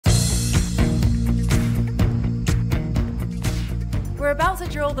We're about to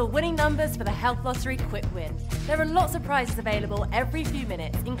draw the winning numbers for the Health Lottery Quick Win. There are lots of prizes available every few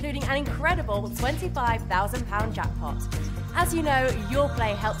minutes, including an incredible £25,000 jackpot. As you know, your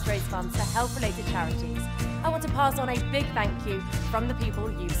play helps raise funds for health-related charities. I want to pass on a big thank you from the people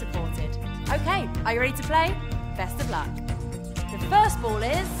you've supported. Okay, are you ready to play? Best of luck. The first ball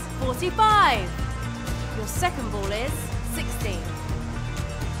is 45. Your second ball is 16.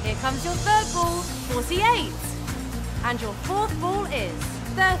 Here comes your third ball, 48. And your fourth ball is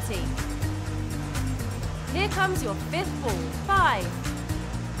 30. Here comes your fifth ball, 5.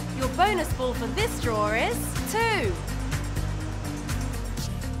 Your bonus ball for this draw is 2.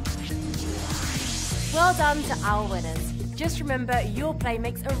 Well done to our winners. Just remember, your play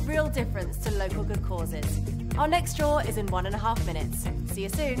makes a real difference to local good causes. Our next draw is in 1.5 minutes. See you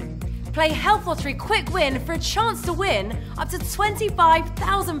soon. Play Health Lottery Quick Win for a chance to win up to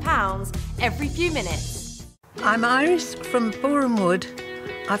 £25,000 every few minutes. I'm Iris from Boreham Wood.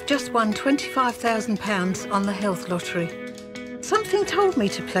 I've just won £25,000 on the Health Lottery. Something told me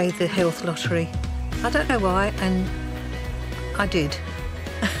to play the Health Lottery. I don't know why, and I did.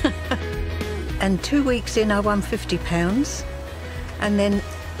 And 2 weeks in I won £50, and then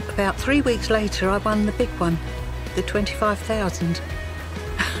about 3 weeks later I won the big one, the 25,000.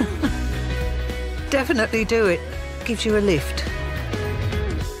 Definitely do it. Gives you a lift.